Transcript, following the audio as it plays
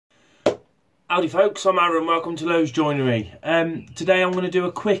Howdy folks, I'm Aaron, welcome to Lowe's Joinery. Today I'm going to do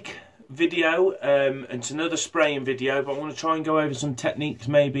a quick video, it's another spraying video, but I want to try and go over some techniques,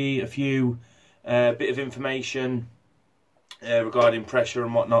 maybe a few bit of information regarding pressure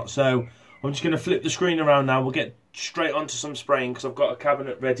and whatnot. So I'm just going to flip the screen around now, we'll get straight onto some spraying because I've got a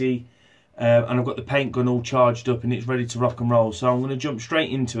cabinet ready and I've got the paint gun all charged up and it's ready to rock and roll. So I'm going to jump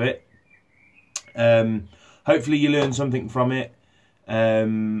straight into it. Hopefully you learn something from it.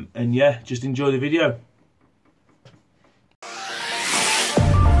 And yeah, just enjoy the video.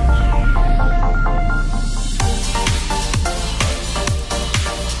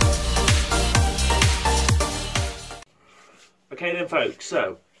 Okay then folks,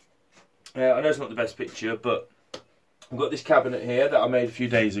 so I know it's not the best picture, but I've got this cabinet here that I made a few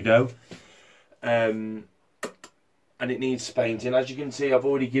days ago, and it needs painting. As you can see, I've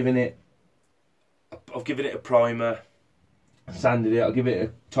given it a primer, sanded it, I'll give it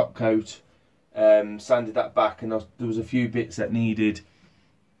a top coat, sanded that back, and there was a few bits that needed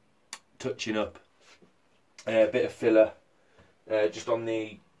touching up, a bit of filler just on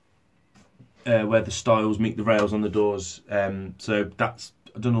the where the stiles meet the rails on the doors, so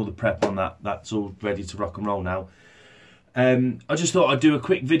I've done all the prep on that, that's all ready to rock and roll now. I just thought I'd do a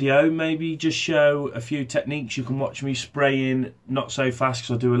quick video, maybe just show a few techniques. You can watch me spraying not so fast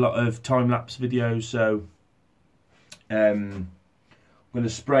because I do a lot of time-lapse videos, so I'm going to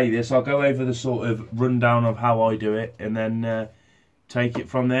spray this. I'll go over the sort of rundown of how I do it and then take it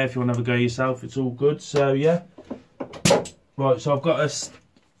from there. If you want to have a go yourself, it's all good. So yeah, right, so I've got a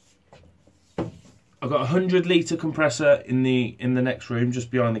 100-litre compressor in the next room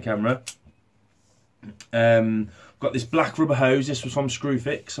just behind the camera. Got this black rubber hose. This was from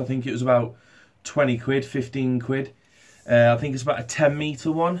Screwfix. I think it was about 20 quid, 15 quid. I think it's about a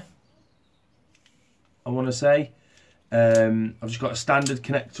 10-metre one, I want to say. I've just got a standard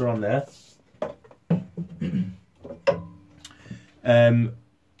connector on there. And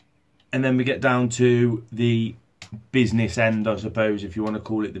then we get down to the business end, I suppose, if you want to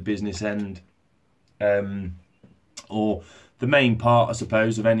call it the business end. Or the main part, I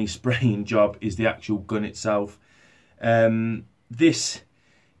suppose, of any spraying job is the actual gun itself. This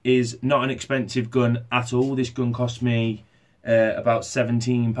is not an expensive gun at all. This gun cost me about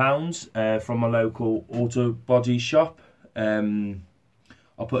 £17 from my local auto body shop.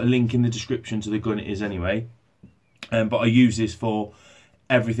 I'll put a link in the description to the gun it is anyway. But I use this for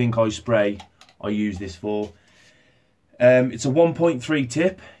everything I spray. I use this for. It's a 1.3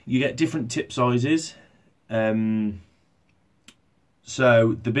 tip. You get different tip sizes. So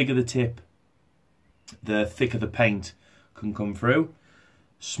the bigger the tip, the thicker the paint can come through.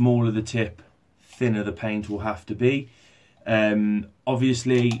 Smaller the tip, thinner the paint will have to be.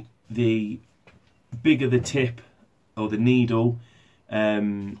 Obviously, the bigger the tip or the needle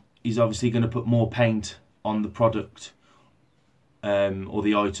is obviously going to put more paint on the product or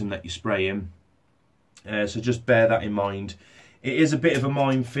the item that you're spraying. So just bear that in mind. It is a bit of a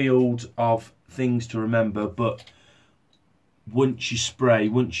minefield of things to remember, but once you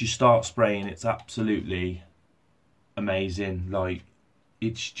start spraying, it's absolutely amazing. Like,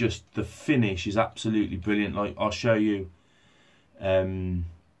 it's just, the finish is absolutely brilliant. Like, I'll show you on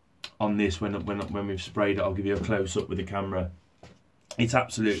this when we've sprayed it. I'll give you a close-up with the camera. It's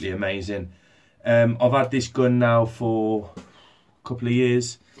absolutely amazing. I've had this gun now for a couple of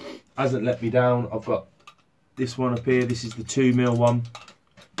years. Hasn't let me down. I've got this one up here. This is the 2mm one.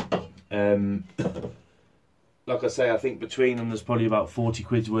 Like I say, I think between them there's probably about 40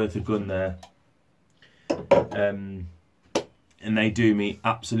 quid's worth of gun there. And they do me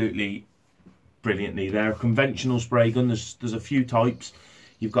absolutely brilliantly. They're a conventional spray gun. There's a few types.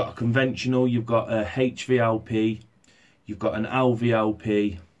 You've got a conventional, you've got a HVLP, you've got an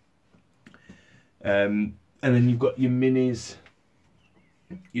LVLP, and then you've got your minis.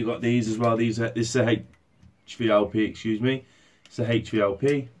 You've got these as well. This is a HVLP, excuse me. It's a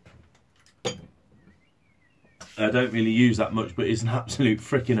HVLP. I don't really use that much, but it's an absolute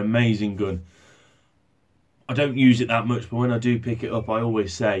freaking amazing gun. I don't use it that much, but when I do pick it up, I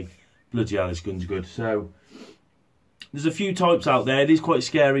always say, bloody hell, this gun's good. So there's a few types out there. It is quite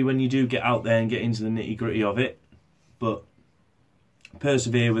scary when you do get out there and get into the nitty gritty of it, but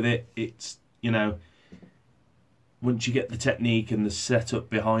persevere with it. It's, you know, once you get the technique and the setup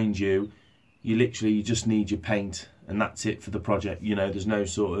behind you, you just need your paint and that's it for the project. You know, there's no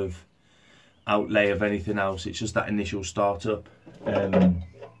sort of outlay of anything else. It's just that initial startup.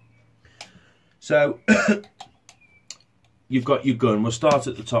 So you've got your gun. We'll start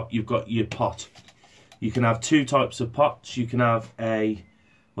at the top. You've got your pot. You can have two types of pots. You can have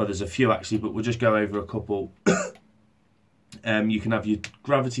well, there's a few actually, but we'll just go over a couple. You can have your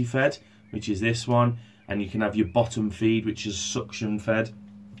gravity fed, which is this one, and you can have your bottom feed, which is suction fed.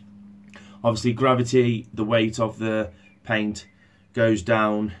 Obviously gravity, the weight of the paint goes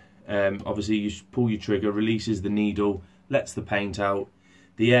down. Obviously you pull your trigger, releases the needle, lets the paint out.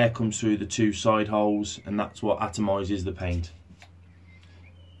 The air comes through the two side holes, and that's what atomises the paint.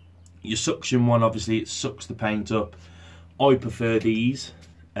 Your suction one, obviously it sucks the paint up. I prefer these.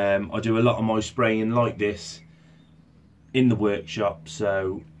 I do a lot of my spraying like this in the workshop,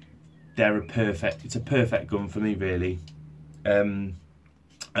 so it's a perfect gun for me, really. And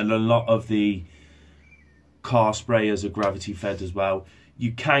a lot of the car sprayers are gravity fed as well.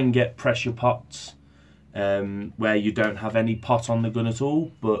 You can get pressure pots where you don't have any pot on the gun at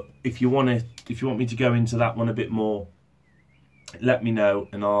all, but if you want me to go into that one a bit more, let me know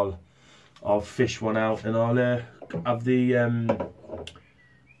and I'll fish one out, and I'll have the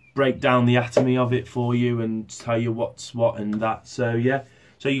break down the atomy of it for you and tell you what's what and that. So yeah,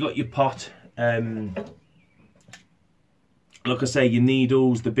 so you got your pot. Like I say, your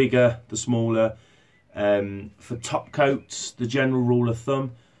needles, the bigger, the smaller. For top coats, the general rule of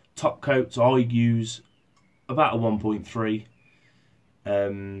thumb, top coats I use about a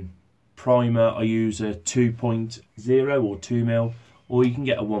 1.3. Primer I use a 2.0 or 2mm, or you can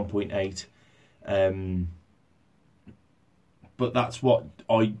get a 1.8. But that's what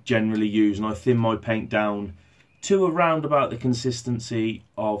I generally use, and I thin my paint down to around about the consistency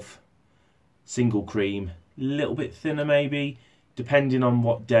of single cream, a little bit thinner maybe, depending on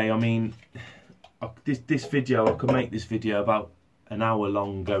what day. I mean, this video, I could make this video about an hour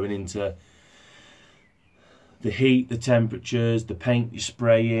long, going into the heat, the temperatures, the paint you're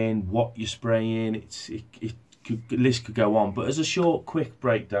spraying, what you're spraying. The list could go on, but as a short, quick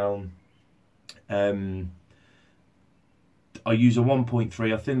breakdown, I use a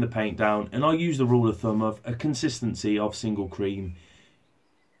 1.3, I thin the paint down, and I use the rule of thumb of a consistency of single cream.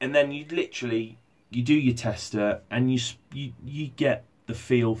 And then you do your tester, and you get the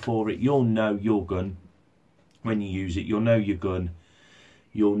feel for it. You'll know your gun when you use it. You'll know your gun.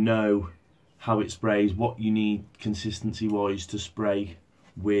 You'll know how it sprays, what you need consistency wise to spray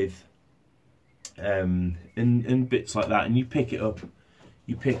with, and bits like that. And you pick it up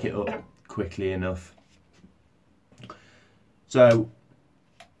quickly enough. So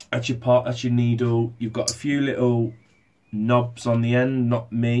at your pot, at your needle, you've got a few little knobs on the end,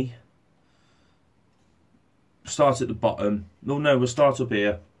 not me. Start at the bottom. No, we'll start up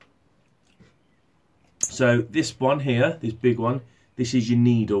here. So this one here, this big one, this is your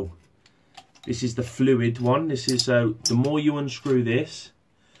needle. This is the fluid one. This is, so the more you unscrew this,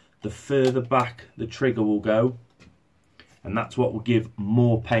 the further back the trigger will go, and that's what will give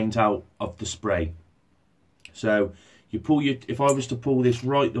more paint out of the spray. So you pull your, if I was to pull this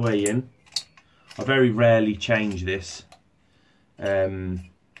right the way in, I very rarely change this. I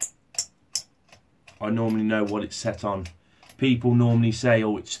normally know what it's set on. People normally say,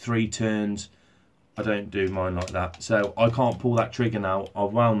 oh, it's 3 turns. I don't do mine like that. So I can't pull that trigger now.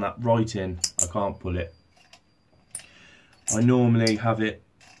 I've wound that right in. I can't pull it. I normally have it,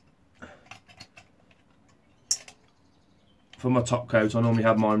 for my top coat, I normally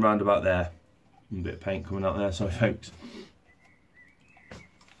have mine round about there. A bit of paint coming out there, sorry folks.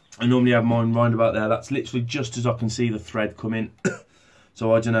 I normally have mine round about there. That's literally just as I can see the thread come in.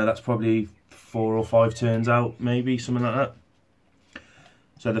 So I don't know, that's probably 4 or 5 turns out, maybe, something like that.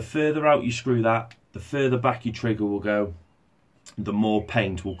 So the further out you screw that, the further back your trigger will go, the more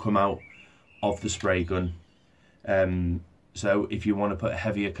paint will come out of the spray gun. So if you want to put a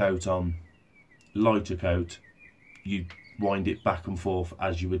heavier coat on, lighter coat, you wind it back and forth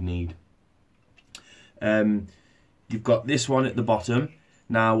as you would need. You've got this one at the bottom.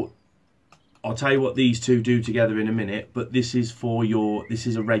 Now, I'll tell you what these two do together in a minute, but this is for your, this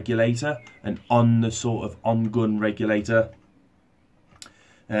is a regulator, an on the sort of on gun regulator,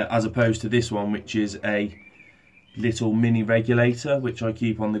 as opposed to this one, which is a little mini regulator, which I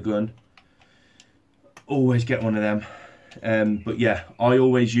keep on the gun. Always get one of them. But yeah, I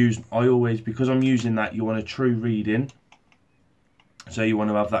always, because I'm using that, you want a true reading. So you want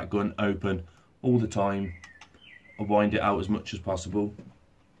to have that gun open all the time. I'll wind it out as much as possible.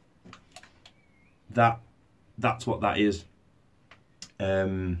 That's what that is. But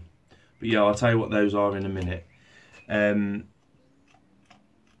yeah, I'll tell you what those are in a minute.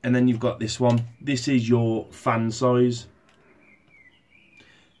 And then you've got this one. This is your fan size.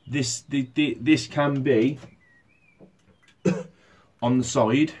 This can be on the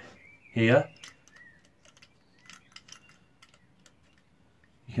side here.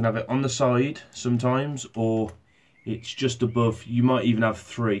 You can have it on the side sometimes, or it's just above. You might even have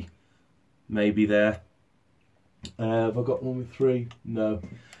 3, maybe there. Have I got one with 3? No.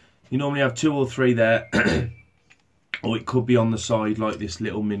 You normally have 2 or 3 there, or it could be on the side like this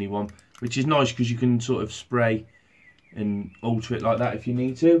little mini one, which is nice because you can sort of spray and alter it like that if you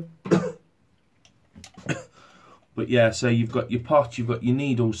need to. But yeah, so you've got your pot, you've got your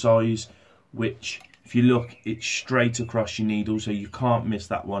needle size, which if you look, it's straight across your needle, so you can't miss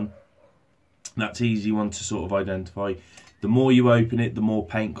that one. That's easy one to sort of identify. The more you open it, the more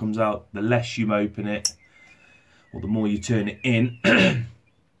paint comes out. The less you open it, or the more you turn it in,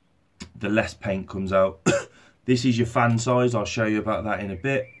 the less paint comes out. This is your fan size. I'll show you about that in a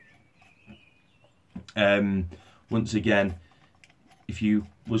bit. Once again, if you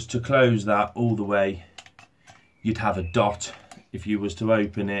was to close that all the way, you'd have a dot. If you was to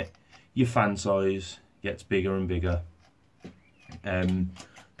open it, your fan size gets bigger and bigger.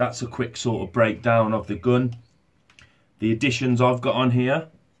 That's a quick sort of breakdown of the gun. The additions I've got on here,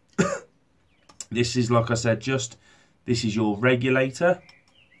 this is, like I said, this is your regulator.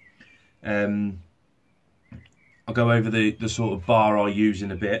 I'll go over the sort of bar I use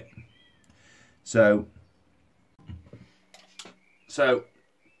in a bit. So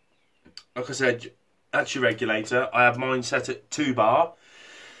like I said, that's your regulator. I have mine set at 2 bar.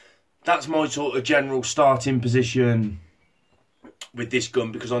 That's my sort of general starting position with this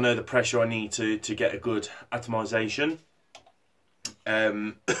gun, because I know the pressure I need to get a good atomisation.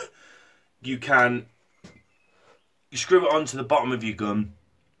 You screw it onto the bottom of your gun,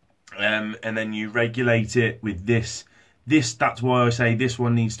 and then you regulate it with this. That's why I say this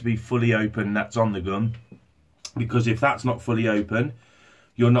one needs to be fully open. That's on the gun, because if that's not fully open,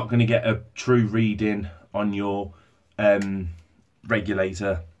 you're not going to get a true reading on your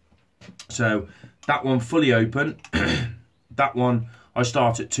regulator. So that one fully open. That one I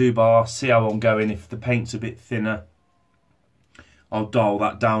start at 2 bar, see how I'm going. If the paint's a bit thinner, I'll dial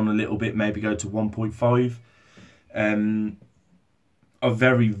that down a little bit, maybe go to 1.5. I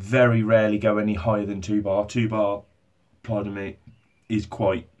very, very rarely go any higher than 2 bar. 2 bar, pardon me, is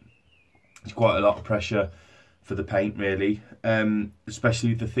quite a lot of pressure for the paint, really,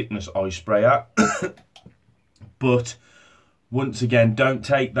 especially the thickness I spray at. But once again, don't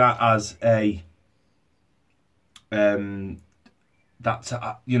take that as a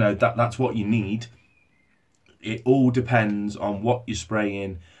that's what you need. It all depends on what you're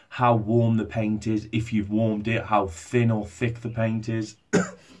spraying, how warm the paint is, if you've warmed it, how thin or thick the paint is.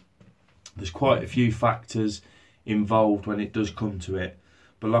 There's quite a few factors involved when it does come to it.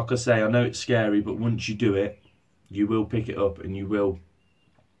 But like I say, I know it's scary, but once you do it, you will pick it up, and you will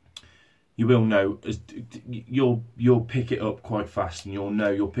know. You'll pick it up quite fast, and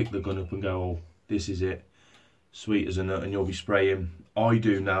you'll pick the gun up and go, oh, this is it, sweet as a nut, and you'll be spraying. I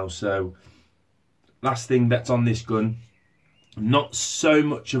do now. So last thing that's on this gun, not so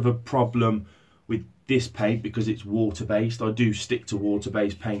much of a problem with this paint because it's water based. I do stick to water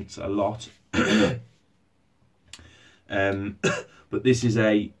based paints a lot. But this is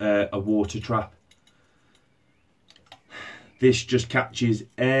a water trap. This just catches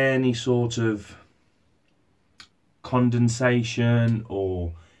any sort of condensation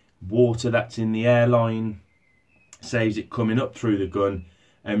or water that's in the airline, saves it coming up through the gun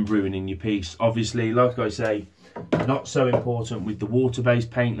and ruining your piece. Obviously, like I say, not so important with the water-based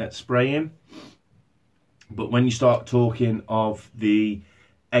paint that's spraying, but when you start talking of the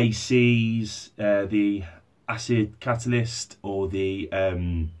ACs, the acid catalyst, or the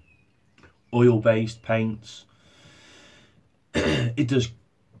oil-based paints, it does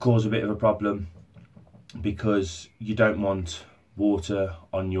cause a bit of a problem, because you don't want water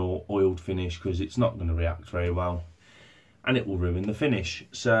on your oiled finish, because it's not going to react very well and it will ruin the finish.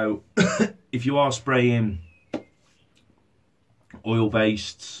 So if you are spraying oil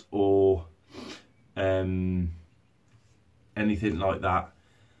based or anything like that,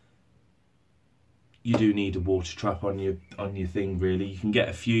 you do need a water trap on your thing, really. You can get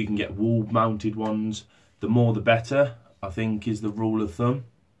a few, you can get wall mounted ones. The more the better, I think, is the rule of thumb.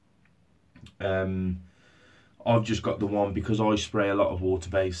 I've just got the one because I spray a lot of water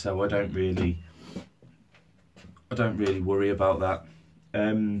based, so I don't really worry about that.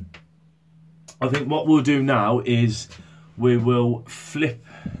 I think what we'll do now is we will flip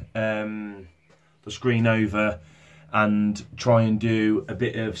the screen over and try and do a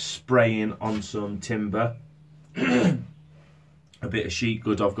bit of spraying on some timber. A bit of sheet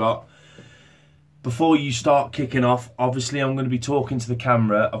good I've got. Before you start kicking off, obviously I'm going to be talking to the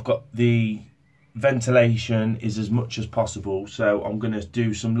camera. I've got the ventilation is as much as possible, so I'm going to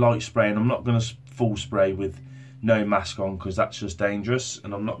do some light spraying. I'm not going to full spray with no mask on, because that's just dangerous,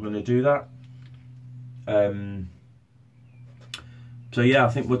 and I'm not going to do that. So yeah, I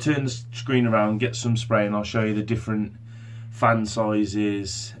think we'll turn the screen around, get some spray, and I'll show you the different fan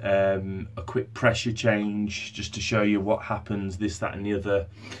sizes, a quick pressure change just to show you what happens, this, that and the other.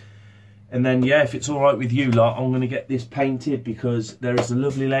 And then yeah, if it's all right with you lot, I'm going to get this painted because there is a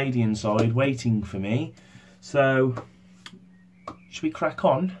lovely lady inside waiting for me. So should we crack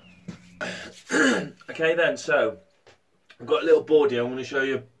on? Okay then, so I've got a little board here. I'm going to show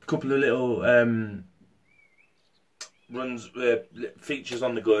you a couple of little features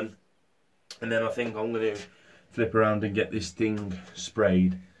on the gun, and then I think I'm going to flip around and get this thing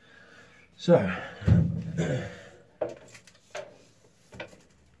sprayed. So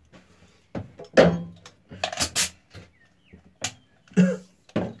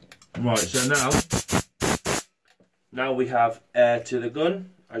right, so now we have air to the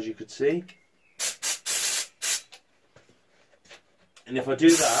gun, as you could see. And if I do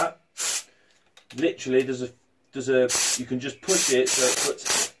that, literally there's a you can just push it so it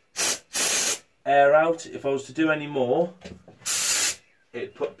puts air out. If I was to do any more,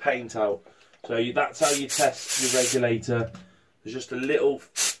 it'd put paint out. So that's how you test your regulator. There's just a little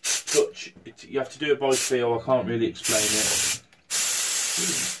touch. You have to do it by feel. I can't really explain it.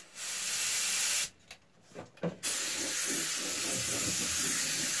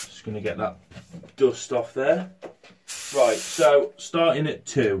 Just going to get that dust off there. Right, so starting at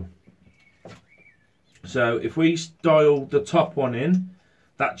 2. So if we dial the top one in,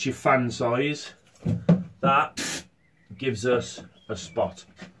 that's your fan size. That gives us a spot.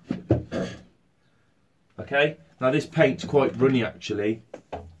 Okay, now this paint's quite runny actually,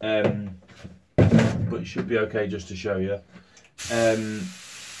 but it should be okay just to show you.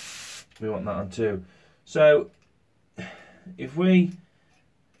 We want that on 2. So if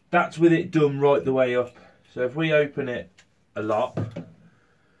that's with it done right the way up. So if we open it a lot,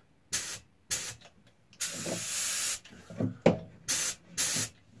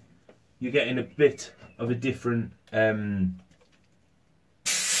 you're getting a bit of a different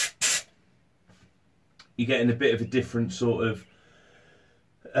sort of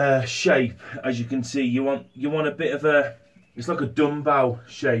shape. As you can see, you want a bit of it's like a dumbbell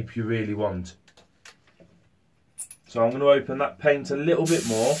shape you really want. So I'm going to open that paint a little bit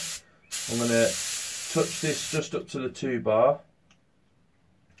more. I'm going to touch this just up to the 2 bar,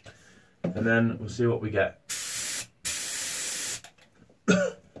 and then we'll see what we get.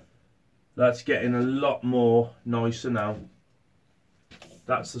 That's getting a lot more nicer now.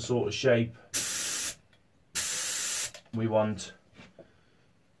 That's the sort of shape we want.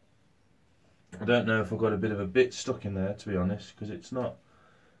 I don't know if I've got a bit of a bit stuck in there, to be honest, because it's not.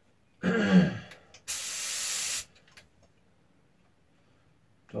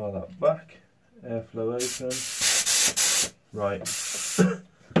 Dial that back, airflow open. Right.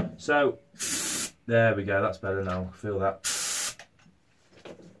 So there we go, that's better now. I feel that.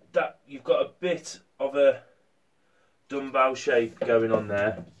 That you've got a bit of a dumbbell shape going on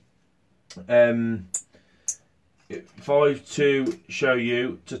there. If I was to show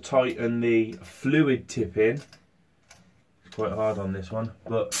you to tighten the fluid tip in, it's quite hard on this one,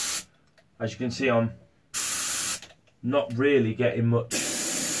 but as you can see, I'm not really getting much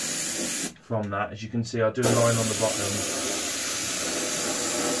from that. As you can see, I do a line on the bottom.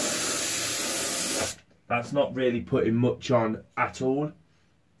 That's not really putting much on at all.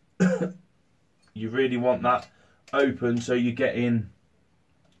 You really want that open so you get in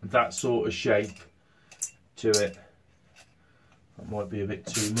that sort of shape to it. That might be a bit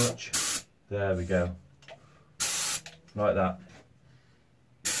too much. There we go. Like that.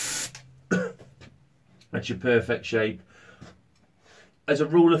 That's your perfect shape. As a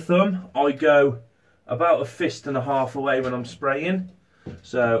rule of thumb, I go about 1.5 fists away when I'm spraying.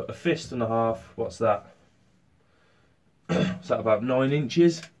 So 1.5 fists, what's that? Is that about 9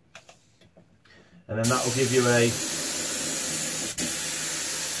 inches? And then that will give you a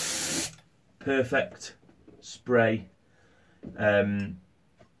perfect spray. And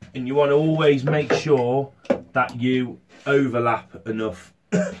you want to always make sure that you overlap enough,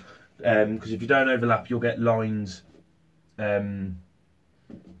 because if you don't overlap, you'll get lines.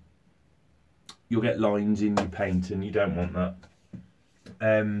 You'll get lines in your paint, and you don't want that.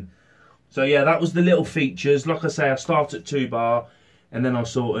 So yeah, that was the little features. Like I say, I start at 2 bar, and then I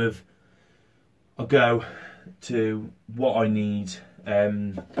go to what I need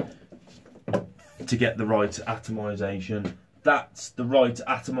to get the right atomization. That's the right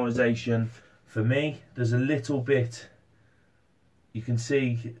atomization for me. There's a little bit, you can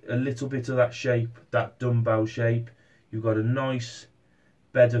see a little bit of that shape, that dumbbell shape. You've got a nice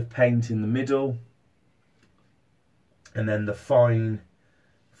bed of paint in the middle, and then the fine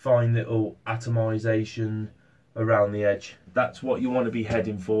little atomization around the edge. That's what you want to be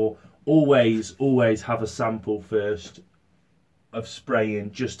heading for. Always have a sample first of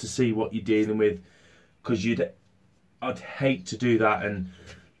spraying just to see what you're dealing with, because I'd hate to do that and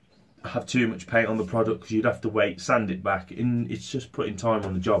have too much paint on the product, because you'd have to wait, sand it back, and it's just putting time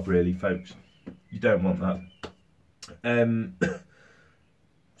on the job really, folks. You don't want that.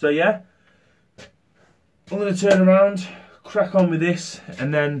 So yeah, I'm going to turn around, crack on with this,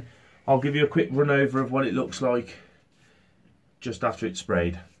 and then I'll give you a quick run over of what it looks like just after it's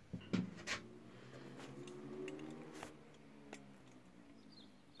sprayed.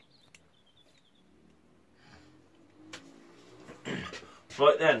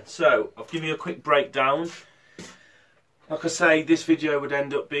 Right then, so I'll give you a quick breakdown. Like I say, this video would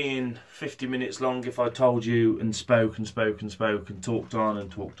end up being 50 minutes long if I told you and spoke and spoke and spoke and talked on,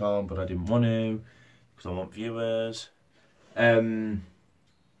 but I didn't want to, because I want viewers. I'm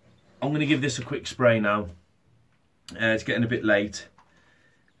going to give this a quick spray now. It's getting a bit late.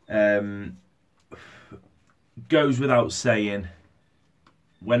 Goes without saying,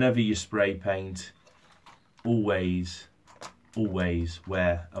 whenever you spray paint, always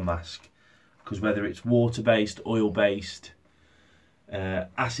wear a mask. Because whether it's water-based, oil-based,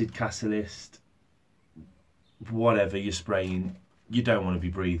 acid catalyst, whatever you're spraying, you don't want to be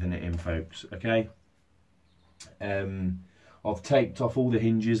breathing it in, folks, okay? I've taped off all the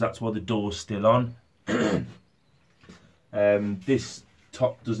hinges, that's why the door's still on. This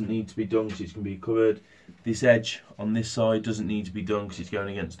top doesn't need to be done because it's going to be covered. This edge on this side doesn't need to be done because it's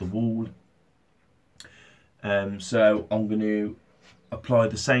going against the wall. So I'm going to apply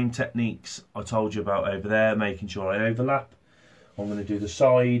the same techniques I told you about over there, making sure I overlap. I'm going to do the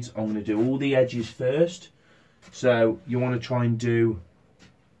sides, I'm going to do all the edges first. So you want to try and do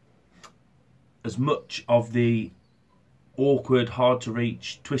as much of the awkward, hard to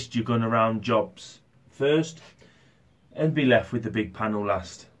reach, twist your gun around jobs first, and be left with the big panel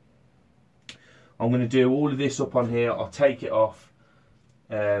last. I'm going to do all of this up on here, I'll take it off,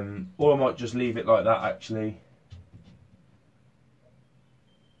 or I might just leave it like that actually,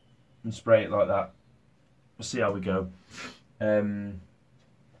 and spray it like that. We'll see how we go.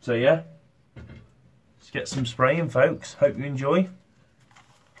 So yeah, let's get some spraying, folks. Hope you enjoy.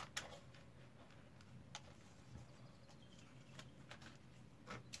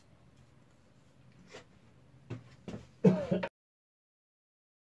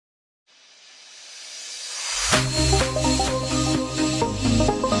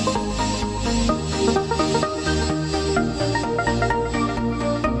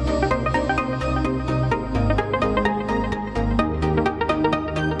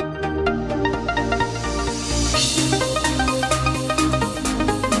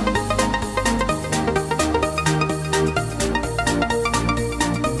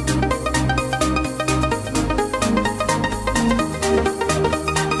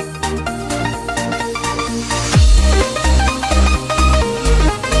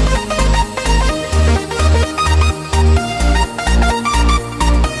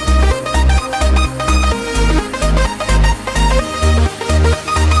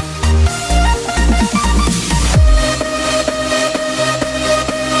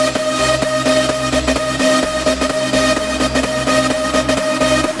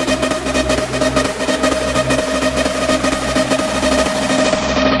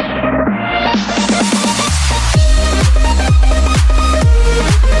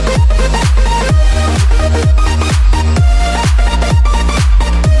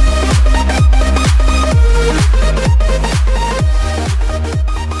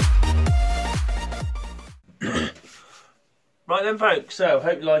 Right then, folks, so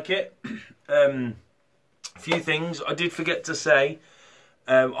hope you like it. A few things I did forget to say.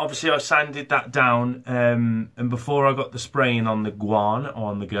 Obviously I sanded that down, and before I got the spraying on the guan, or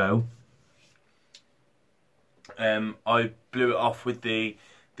on the go, I blew it off with the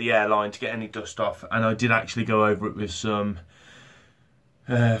airline to get any dust off, and I did actually go over it with some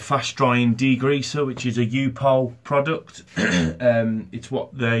fast drying degreaser, which is a U-Pol product. It's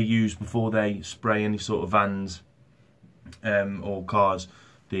what they use before they spray any sort of vans or cars,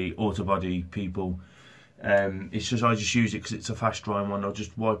 the auto body people. It's just, I just use it because it's a fast drying one. I'll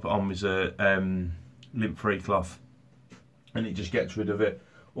just wipe it on with a lint free cloth and it just gets rid of it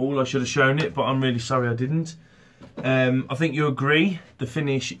all. I should have shown it, but I'm really sorry I didn't. I think you agree the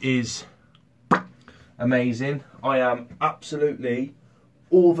finish is amazing. I am absolutely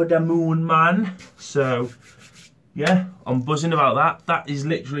over the moon, man. So yeah, I'm buzzing about that. That is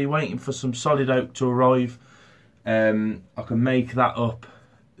literally waiting for some solid oak to arrive. I can make that up,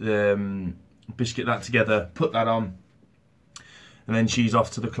 biscuit that together, put that on, and then she's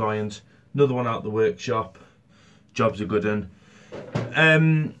off to the client. Another one out the workshop. Job's a good one.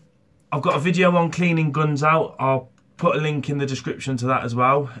 I've got a video on cleaning guns out. I'll put a link in the description to that as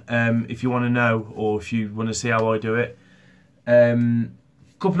well, if you want to know, or if you want to see how I do it.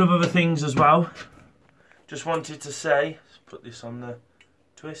 Couple of other things as well. Just wanted to say, let's put this on the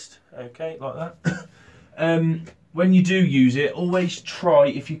twist, okay, like that. When you do use it, always try,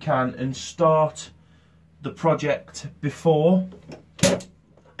 if you can, and start the project before.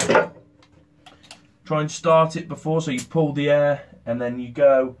 Try and start it before, so you pull the air and then you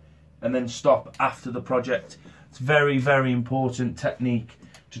go and then stop after the project. It's very, very important technique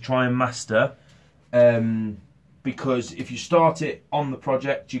to try and master, because if you start it on the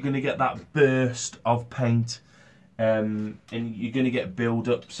project, you're going to get that burst of paint, and you're going to get build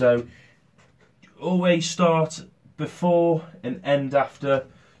up. So always start before and end after.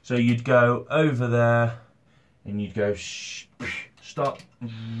 So you'd go over there and you'd go stop,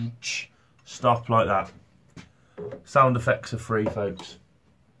 stop, like that. Sound effects are free, folks.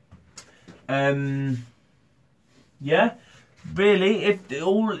 Yeah, really,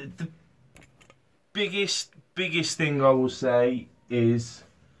 the biggest thing I will say is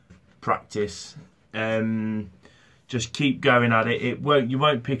practice. Just keep going at it. You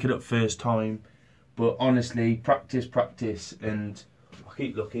won't pick it up first time, but honestly, practice, and I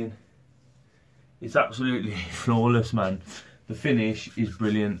keep looking. It's absolutely flawless, man. The finish is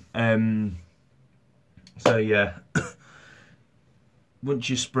brilliant. So yeah, once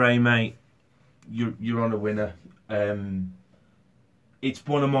you spray, mate, you're on a winner. It's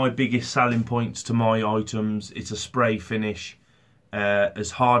one of my biggest selling points to my items. It's a spray finish,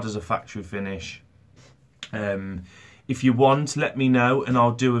 as hard as a factory finish. If you want, let me know and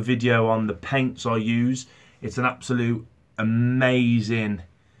I'll do a video on the paints I use. It's an absolute amazing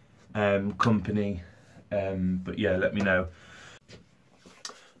company, but yeah, let me know.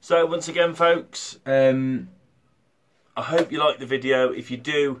 So once again, folks, I hope you liked the video. If you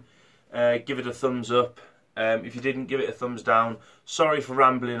do, give it a thumbs up. If you didn't, give it a thumbs down. Sorry for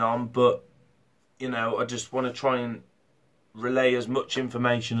rambling on, but you know, I just want to try and relay as much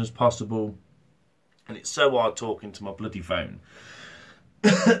information as possible, and it's so hard talking to my bloody phone.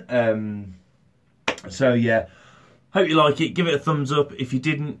 So yeah, hope you like it. Give it a thumbs up. If you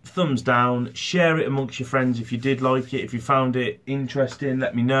didn't, thumbs down. Share it amongst your friends if you did like it. If you found it interesting,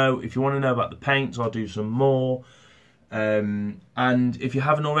 let me know. If you want to know about the paints, I'll do some more. And if you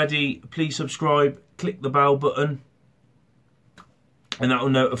haven't already, please subscribe, click the bell button, and that will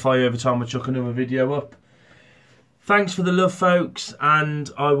notify you every time I chuck another video up. Thanks for the love, folks, and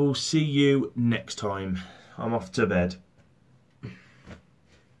I will see you next time. I'm off to bed.